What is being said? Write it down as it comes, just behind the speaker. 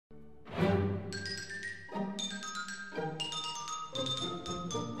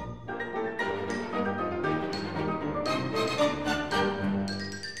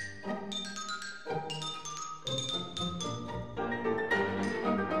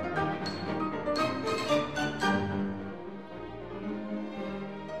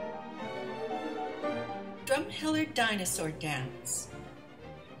Drumheller Dinosaur Dance.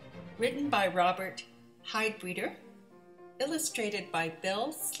 Written by Robert Heidbreder, illustrated by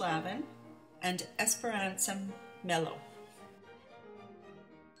Bill Slavin and Esperanza Mello.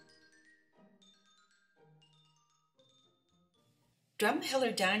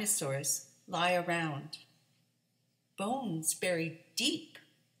 Drumheller dinosaurs lie around, bones buried deep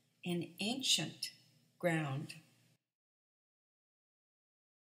in ancient ground.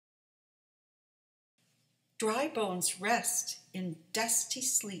 Dry bones rest in dusty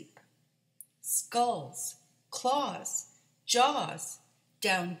sleep, skulls, claws, jaws,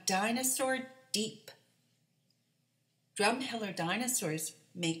 down dinosaur deep. Drumheller dinosaurs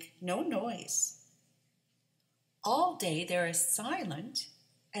make no noise. All day they're as silent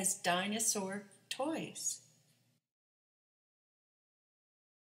as dinosaur toys.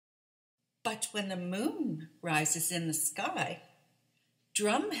 But when the moon rises in the sky,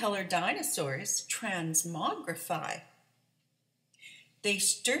 Drumheller dinosaurs transmogrify. They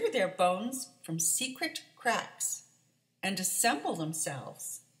stir their bones from secret cracks and assemble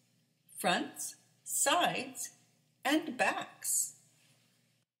themselves, fronts, sides, and backs.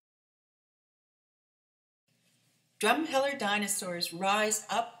 Drumheller dinosaurs rise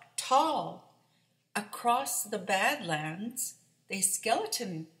up tall. Across the Badlands, they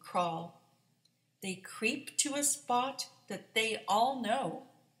skeleton crawl. They creep to a spot that they all know.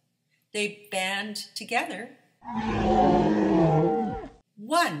 They band together.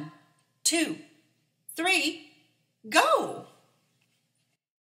 1, 2, 3, go!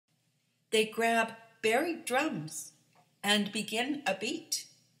 They grab buried drums and begin a beat.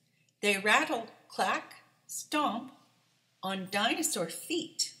 They rattle, clack, stomp on dinosaur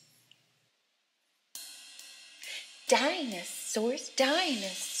feet. Dinosaurs,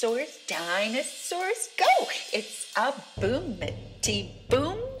 dinosaurs, dinosaurs, go! It's a boomity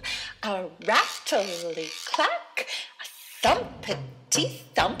boom, a rattly clack, a thumpity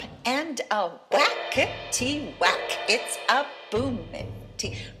thump, and a whackety whack. It's a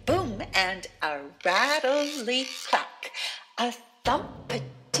boomity boom and a rattly clack, a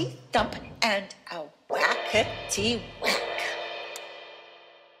thumpity thump, and a whackety whack.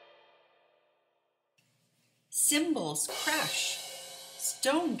 Cymbals crash,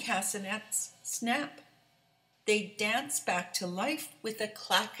 stone castanets snap. They dance back to life with a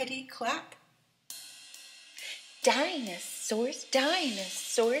clackety clap. Dinosaurs,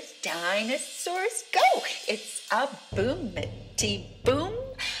 dinosaurs, dinosaurs, go! It's a boomity boom,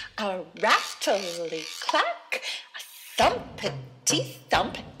 a rattly clack, a thumpity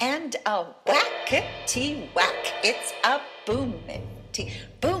thump, and a whackety whack. It's a boomity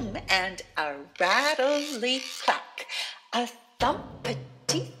boom and a rattly clack, a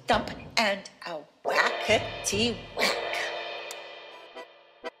thumpity thump, and a whackety whack.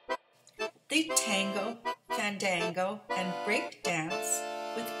 They tango, fandango, and break dance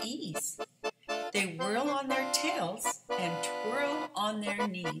with ease. They whirl on their tails and twirl on their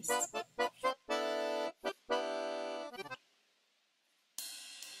knees.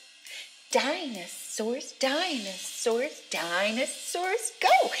 Dinosaurs, dinosaurs, dinosaurs,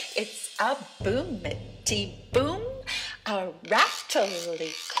 go! It's a boomity boom, a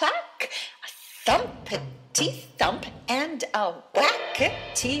rattly clack, a thumpity thump, and a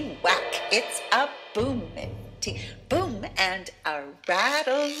whackety whack. It's a boomity boom and a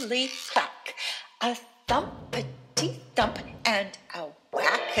rattly clack, a thumpity thump, and a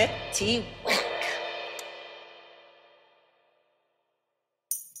whackety whack.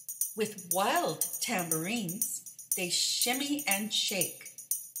 With wild tambourines, they shimmy and shake.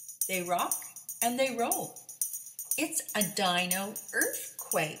 They rock and they roll. It's a dino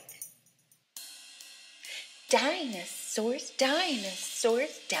earthquake. Dinosaurs,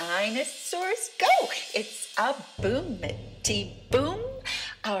 dinosaurs, dinosaurs, go! It's a boomity boom,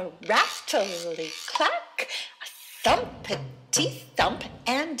 a rattly clack, a thumpity thump,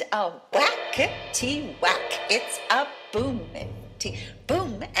 and a whackety whack. It's a boomity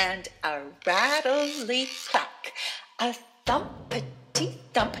boom and a rattly clack, a thumpity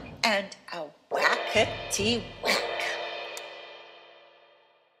thump, and a whackety whack.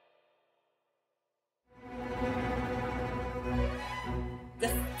 The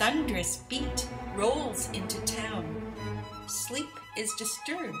thunderous beat rolls into town. Sleep is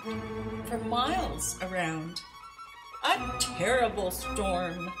disturbed for miles around. A terrible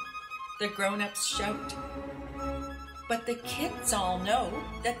storm, the grown-ups shout. But the kids all know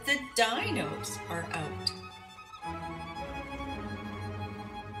that the dinos are out.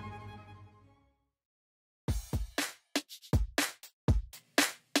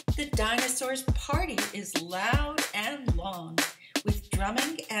 The dinosaurs' party is loud and long, with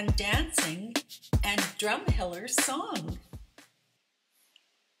drumming and dancing and Drumheller song.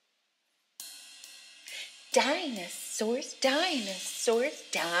 Dinosaurs, dinosaurs,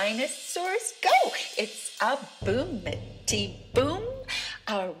 dinosaurs, go! It's a boomity boom,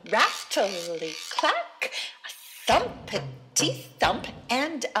 a rattly clack, a thumpity thump,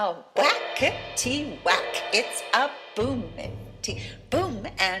 and a whackety whack. It's a boomity boom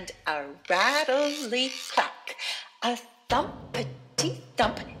and a rattly clack, a thumpity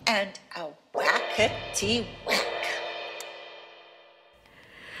thump, and a whackety whack.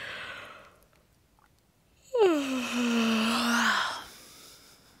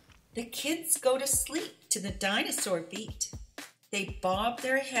 The kids go to sleep to the dinosaur beat. They bob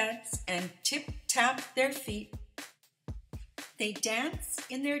their heads and tip-tap their feet. They dance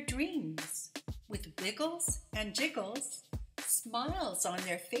in their dreams with wiggles and jiggles, smiles on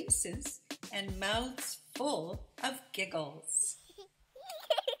their faces, and mouths full of giggles.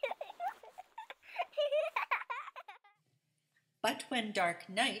 But when dark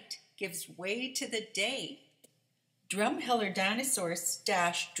night gives way to the day, Drumheller dinosaurs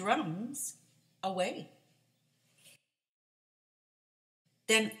stash drums away.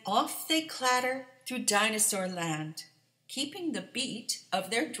 Then off they clatter through dinosaur land, keeping the beat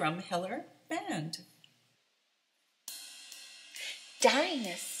of their Drumheller band.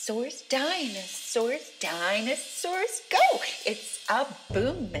 Dinosaurs, dinosaurs, dinosaurs, go! It's a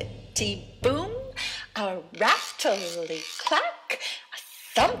boomity boom, a rattly clack,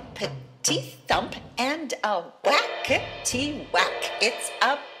 a thumpity thump, and a whackety whack. It's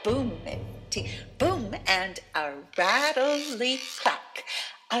a boomity boom and a rattly clack,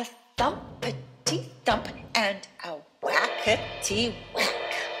 a thumpity thump, and a whackety whack.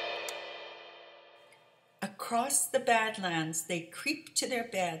 Across the Badlands they creep to their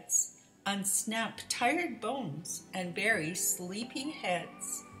beds, unsnap tired bones and bury sleepy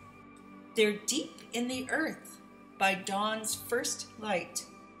heads. They're deep in the earth by dawn's first light,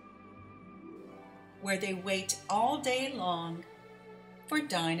 where they wait all day long for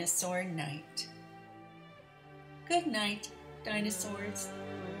dinosaur night. Good night, dinosaurs.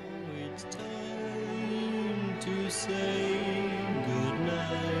 It's time to say good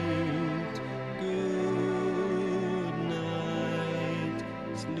night.